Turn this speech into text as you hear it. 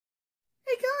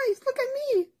guys, look at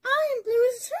me. I'm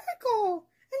Blue Circle.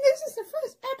 And this is the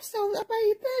first episode of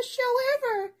my best show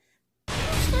ever.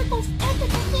 Blue Circle's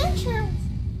Epic Adventures.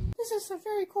 This is a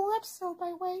very cool episode, by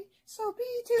the way, so be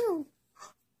tuned.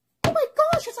 Oh my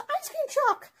gosh, it's an ice cream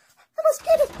truck. I must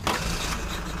get it.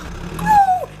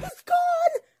 No, it's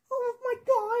gone. Oh my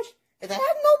gosh. I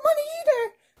have no money either.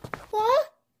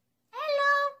 What?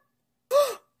 Hello.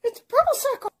 It's Purple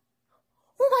Circle.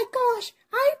 Oh my gosh.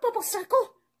 Hi, Purple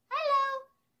Circle. Hello.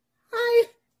 Hi.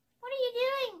 What are you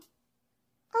doing?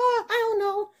 I don't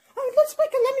know. Let's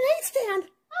make a lemonade stand.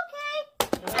 Okay.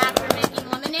 After making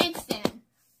lemonade stand.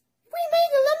 We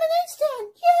made a lemonade stand.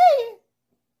 Yay.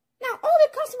 Now all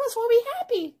the customers will be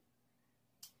happy.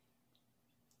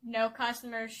 No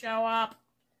customers show up.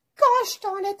 Gosh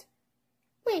darn it.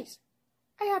 Wait.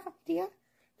 I have an idea.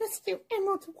 Let's do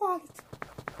Emerald's wallet.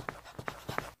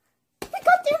 We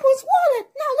got the Emerald's wallet.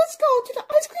 Now let's go to the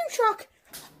ice cream truck.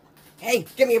 Hey,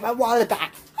 give me my wallet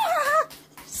back.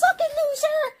 Suck it,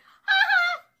 loser.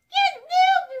 Get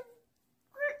new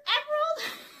Emerald.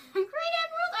 Great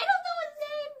Emerald. I don't know his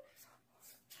name.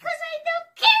 Because I don't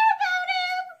care about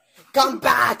him. Come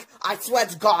back. I swear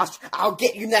to gosh, I'll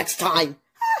get you next time.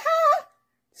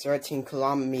 13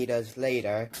 kilometers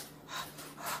later.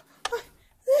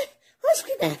 Ice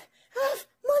cream man, have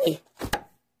money.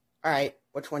 Alright,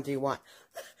 which one do you want?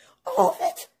 All of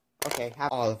it. Okay,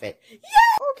 have all of it. Yeah!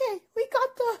 Okay, we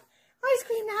got the ice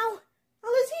cream now. Now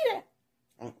let's eat it.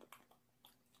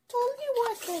 Totally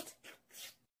worth it.